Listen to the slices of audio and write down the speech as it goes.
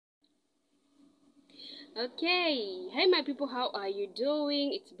Okay, hi my people, how are you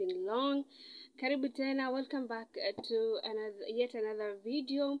doing? It's been long. Karibu tena, welcome back to yet another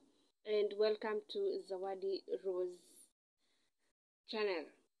video, and welcome to Zawadi Rose channel.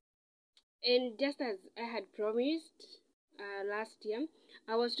 And just as I had promised last year,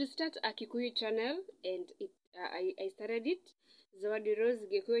 I was to start a Kikuyu channel, and I started it. Zawadi Rose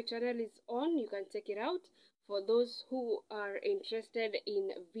Kikuyu channel is on. You can check it out for those who are interested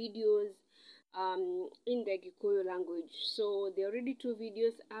in videos in the Gikuyu language. So there are already 2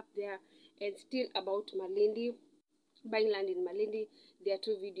 videos up there, and still about Malindi, buying land in Malindi. There are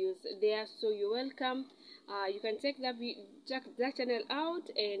 2 videos there, so you're welcome. You can check that channel out,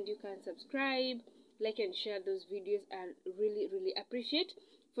 and you can subscribe, like, and share those videos. I really appreciate.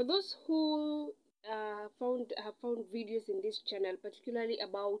 For those who have found videos in this channel, particularly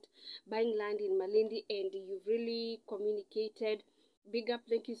about buying land in Malindi, and you've really communicated, big up,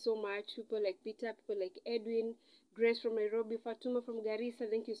 thank you so much. People like Peter, people like Edwin, Grace from Nairobi, Fatuma from Garissa,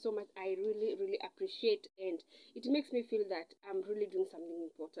 thank you so much. I really appreciate, and it makes me feel that I'm really doing something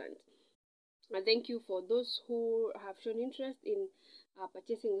important. And thank you for those who have shown interest in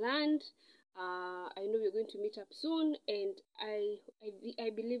purchasing land. I know we're going to meet up soon, and I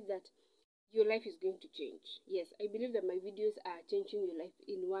believe that your life is going to change. Yes, I believe that my videos are changing your life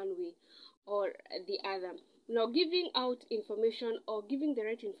in one way or the other. Now, giving out information or giving the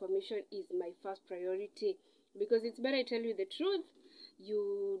right information is my first priority, because it's better I tell you the truth.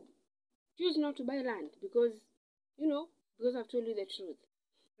 You choose not to buy land because I've told you the truth,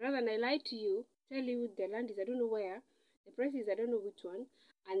 rather than I lie to you, tell you the land is I don't know where, the price is I don't know which one,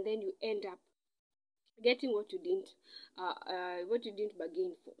 and then you end up getting what you didn't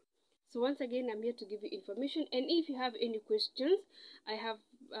bargain for. So once again, I'm here to give you information, and if you have any questions,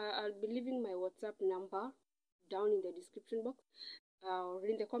 I'll be leaving my WhatsApp number down in the description box or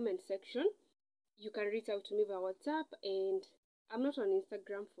in the comment section. You can reach out to me via WhatsApp, and I'm not on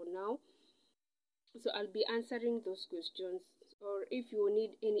Instagram for now, so I'll be answering those questions, or if you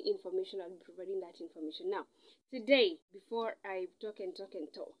need any information, I'll be providing that information. Now, today, before I talk,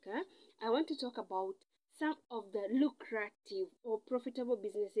 I want to talk about some of the lucrative or profitable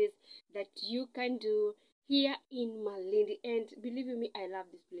businesses that you can do here in Malindi. And believe me, I love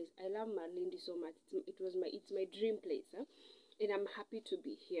this place. I love Malindi so much. It's my dream place, and I'm happy to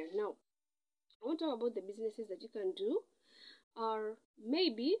be here. Now, I want to talk about the businesses that you can do, or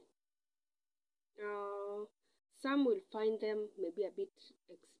maybe some will find them maybe a bit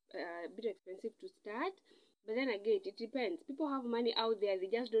expensive to start, but then again, it depends. People have money out there, they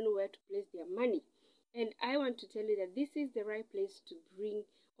just don't know where to place their money. And I want to tell you that this is the right place to bring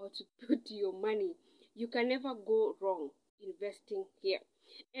or to put your money. You can never go wrong investing here.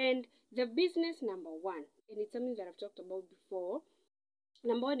 And the business number 1, and it's something that I've talked about before,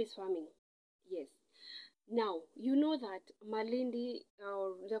 number 1 is farming. Yes. Now, you know that Malindi,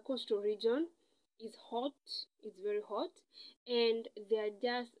 or the coastal region, is hot. It's very hot, and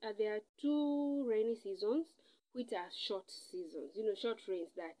there are 2 rainy seasons, which are short seasons, short rains,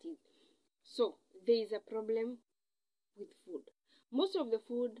 that is. So there is a problem with food. Most of the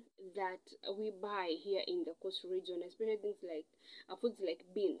food that we buy here in the coastal region, especially things like foods like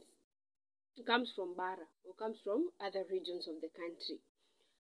beans, comes from Bara or comes from other regions of the country.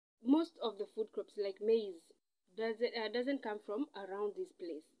 Most of the food crops like maize doesn't come from around this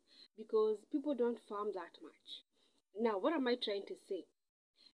place, because people don't farm that much. Now, what am I trying to say?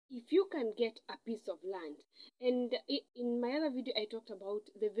 If you can get a piece of land, and in my other video I talked about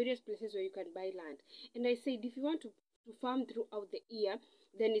the various places where you can buy land, and I said if you want to farm throughout the year,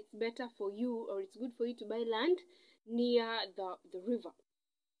 then it's better for you, or it's good for you to buy land near the river.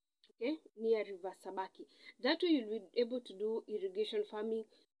 Okay, near River Sabaki. That way you'll be able to do irrigation farming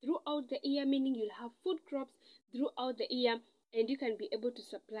throughout the year, meaning you'll have food crops throughout the year, and you can be able to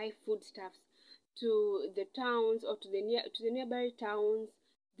supply foodstuffs to the towns or to the nearby towns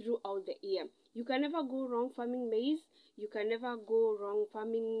throughout the year. You can never go wrong farming maize. You can never go wrong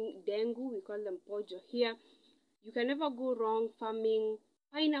farming dengu. We call them pojo here. You can never go wrong farming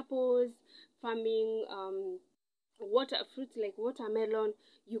pineapples, farming fruits like watermelon.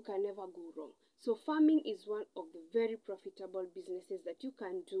 You can never go wrong. So farming is one of the very profitable businesses that you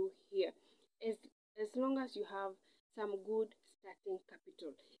can do here, as long as you have some good starting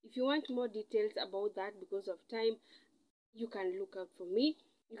capital. If you want more details about that, because of time, you can look out for me.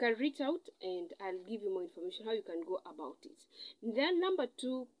 You can reach out, and I'll give you more information how you can go about it. Then number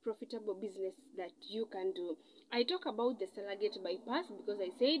 2 profitable business that you can do, I talk about the Salagate bypass, because I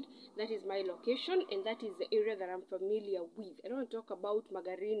said that is my location and that is the area that I'm familiar with. I don't talk about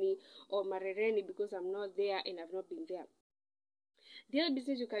Magarini or Marereni because I'm not there and I've not been there. The other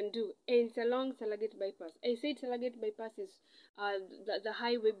business you can do, and it's along Salagate bypass. I said Salagate bypass is the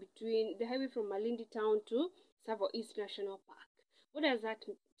highway from Malindi town to Savo East National Park. What does that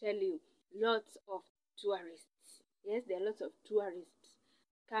tell you? Lots of tourists. Yes, there are lots of tourists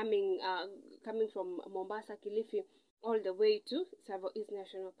coming from Mombasa, Kilifi, all the way to Savo East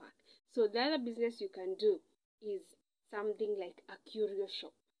National Park. So the other business you can do is something like a curio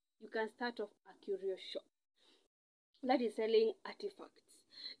shop. You can start off a curio shop that is selling artifacts.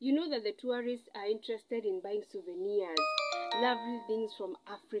 You know that the tourists are interested in buying souvenirs, lovely things from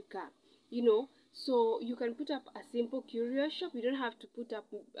Africa, you know. So you can put up a simple curio shop. You don't have to put up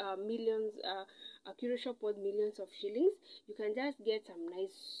millions, a curio shop worth millions of shillings. You can just get some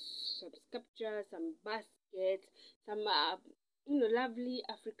sculptures, some baskets, some lovely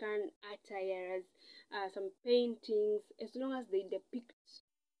African attires, some paintings, as long as they depict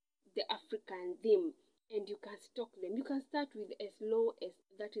the African theme, and you can stock them. You can start with as low as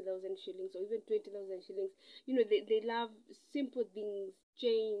 30,000 shillings or even 20,000 shillings. You know, they love simple things,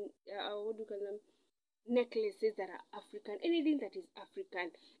 chain, what do you call them? Necklaces that are African, anything that is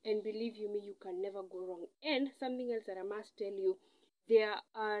African. And believe you me, you can never go wrong. And something else that I must tell you, there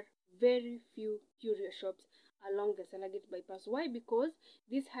are very few curio shops along the Salagate bypass. Why? Because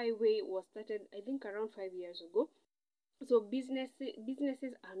this highway was started, I think, around 5 years ago. So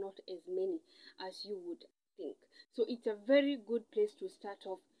businesses are not as many as you would think. So it's a very good place to start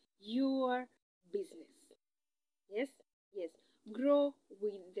off your business. Yes, yes. Grow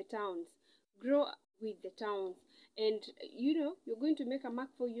with the towns. Grow with the towns. And you know, you're going to make a mark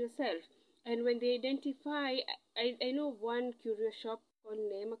for yourself. And when they identify, I know of one curio shop called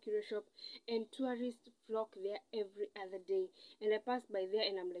Neema Curio Shop, and tourists flock there every other day. And I pass by there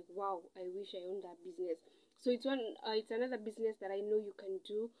and I'm like, wow, I wish I owned that business. So it's another business that I know you can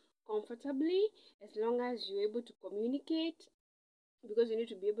do comfortably, as long as you're able to communicate, because you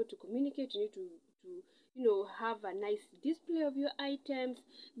need to be able to communicate. You need to have a nice display of your items,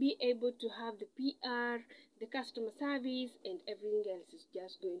 be able to have the PR, the customer service, and everything else is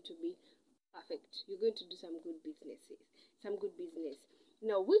just going to be perfect. You're going to do some good business.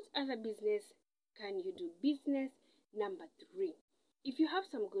 Now, which other business can you do? Business number 3. If you have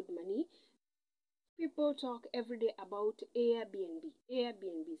some good money, people talk every day about Airbnbs.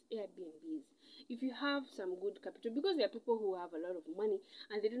 If you have some good capital, because there are people who have a lot of money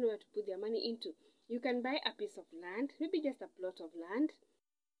and they don't know where to put their money into, you can buy a piece of land, maybe just a plot of land,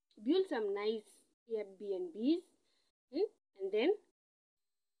 build some nice Airbnbs, and then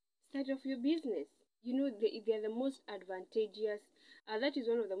start off your business. You know, they're the most advantageous. That is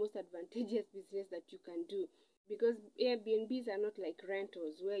one of the most advantageous business that you can do, because Airbnbs are not like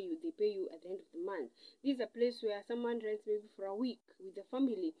rentals where they pay you at the end of the month. This is a place where someone rents maybe for a week with the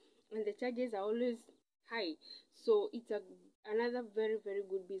family, and the charges are always high. So it's another very, very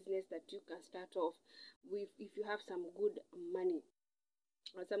good business that you can start off with if you have some good money,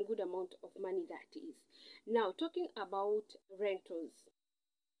 or some good amount of money, that is. Now, talking about rentals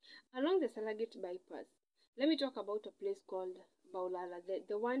along the Salagate bypass, let me talk about a place called Baulala,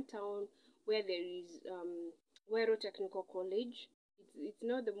 the one town where there is Wero Technical College. It's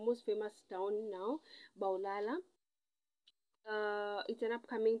not the most famous town now, Baulala. It's an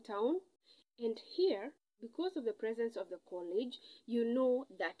upcoming town, and here, because of the presence of the college, you know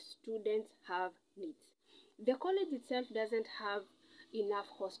that students have needs. The college itself doesn't have enough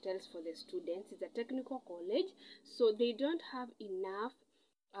hostels for the students. It's a technical college, so they don't have enough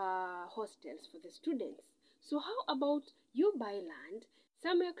hostels for the students. So how about you buy land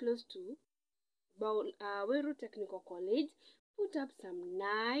somewhere close to Wero Technical College, put up some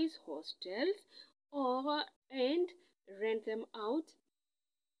nice hostels, and rent them out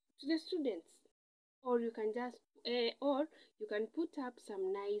to the students, or you can just put up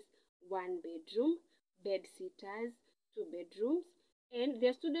some nice 1-bedroom, bed sitters, 2 bedrooms, and there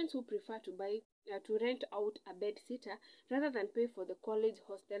are students who prefer to rent out a bed sitter rather than pay for the college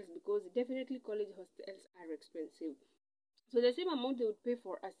hostels, because definitely college hostels are expensive. So the same amount they would pay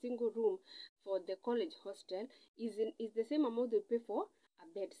for a single room for the college hostel is the same amount they would pay for a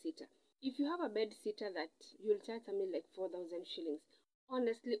bed sitter. If you have a bed sitter that you'll charge something like 4,000 shillings,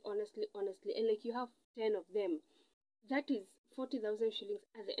 honestly, and like you have 10 of them, that is 40,000 shillings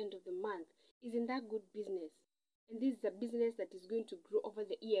at the end of the month. Isn't that good business? And this is a business that is going to grow over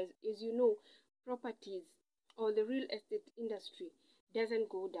the years. As you know, properties or the real estate industry doesn't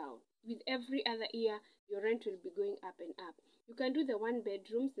go down. With every other year, your rent will be going up and up. You can do the 1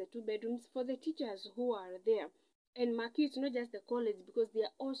 bedrooms, the 2 bedrooms for the teachers who are there. And mark it's not just the college, because there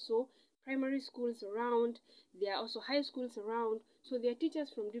are also primary schools around, there are also high schools around. So there are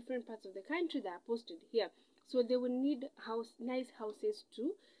teachers from different parts of the country that are posted here. So they will need nice houses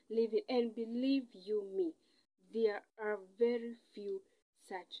to live in. And believe you me, there are very few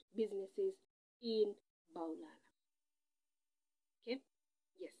such businesses in Baulala. Okay?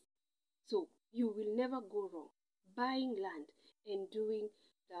 Yes. So you will never go wrong buying land and doing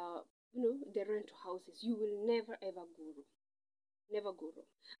the rental houses. You will never ever go wrong. Never go wrong.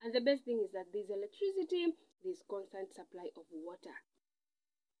 And the best thing is that there's electricity, there's constant supply of water.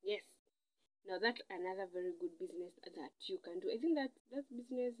 Yes. Now that's another very good business that you can do. I think that's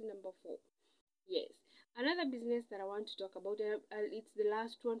business number 4. Yes. Another business that I want to talk about, it's the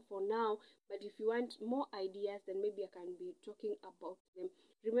last one for now, but if you want more ideas, then maybe I can be talking about them.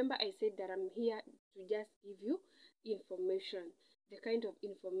 Remember, I said that I'm here to just give you information, the kind of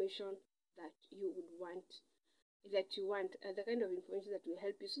information that you would want, the kind of information that will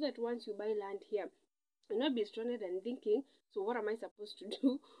help you, so that once you buy land here, you'll not be stranded and thinking, so what am I supposed to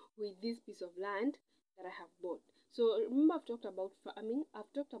do with this piece of land that I have bought? So remember, I've talked about farming,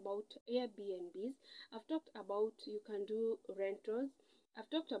 I've talked about Airbnbs, I've talked about you can do rentals, I've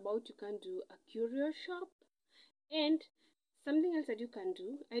talked about you can do a curio shop, and something else that you can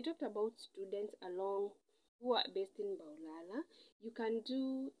do. I talked about students along who are based in Baulala. You can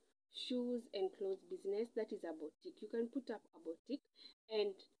do shoes and clothes business, that is a boutique. You can put up a boutique,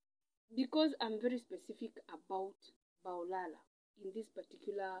 and because I'm very specific about Baulala in this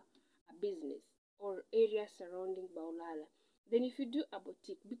particular business or area surrounding Baulala, then if you do a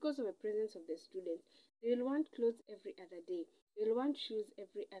boutique, because of the presence of the students, they'll want clothes every other day. They'll want shoes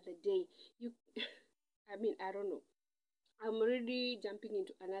every other day. You, I mean, I don't know. I'm already jumping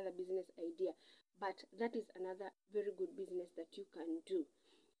into another business idea, but that is another very good business that you can do.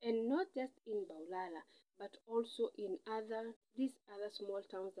 And not just in Baulala, but also in these other small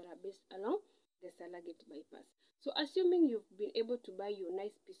towns that are based along the Salagate bypass. So assuming you've been able to buy your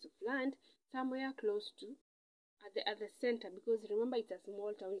nice piece of land somewhere close to at the center, because remember it's a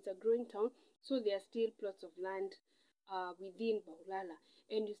small town, it's a growing town, so there are still plots of land within Baulala,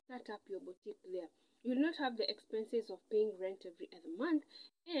 and you start up your boutique there. You will not have the expenses of paying rent every other month,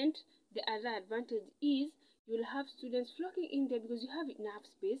 and the other advantage is you'll have students flocking in there because you have enough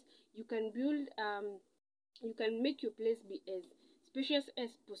space. You can build you can make your place be as spacious as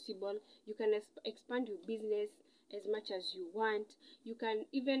possible. You can expand your business as much as you want. You can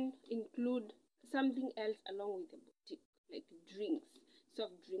even include something else along with the boutique, like drinks,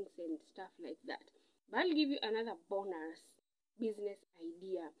 soft drinks and stuff like that. But I'll give you another bonus business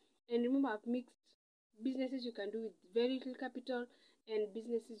idea. And remember, I've mixed businesses you can do with very little capital and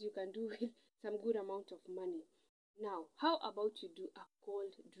businesses you can do with some good amount of money. Now, how about you do a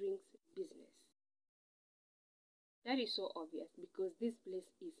cold drinks business? That is so obvious because this place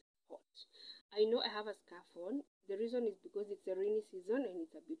is hot. I know I have a scarf on. The reason is because it's a rainy season and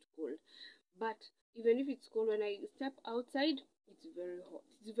it's a bit cold. But even if it's cold, when I step outside, it's very hot.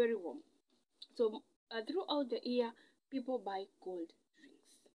 It's very warm. So throughout the year, people buy cold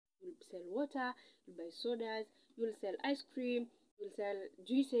drinks. You'll sell water, you'll buy sodas, you'll sell ice cream, you'll sell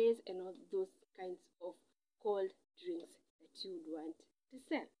juices and all those kinds of cold drinks that you would want to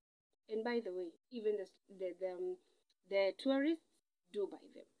sell. And by the way, even the tourists do buy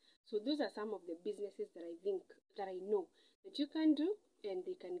them. So those are some of the businesses that I know that you can do, and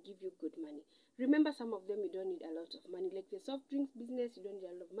they can give you good money. Remember, some of them you don't need a lot of money. Like the soft drinks business, you don't need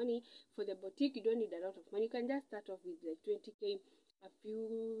a lot of money. For the boutique, you don't need a lot of money. You can just start off with like 20k, a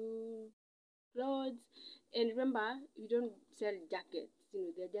few clothes. And remember, you don't sell jackets.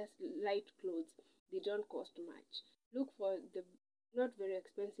 They're just light clothes. They don't cost much. Look for the not very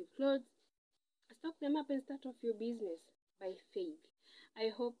expensive clothes. Stock them up and start off your business by faith. I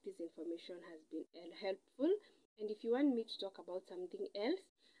hope this information has been helpful. And if you want me to talk about something else,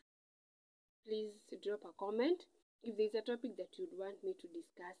 please drop a comment. If there's a topic that you'd want me to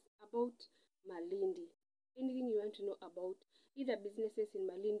discuss about Malindi, anything you want to know about either businesses in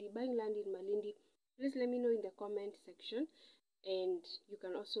Malindi, buying land in Malindi, please let me know in the comment section. And you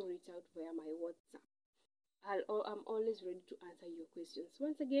can also reach out via my WhatsApp. I'm always ready to answer your questions.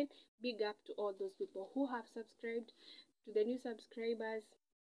 Once again, big up to all those people who have subscribed. To the new subscribers,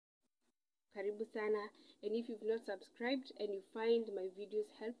 karibu sana. And if you've not subscribed and you find my videos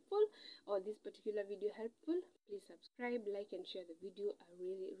helpful or this particular video helpful, please subscribe, like and share the video. I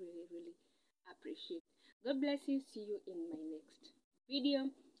really appreciate. God bless you. See you in my next video.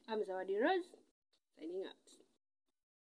 I'm Zawadi Rose, signing out.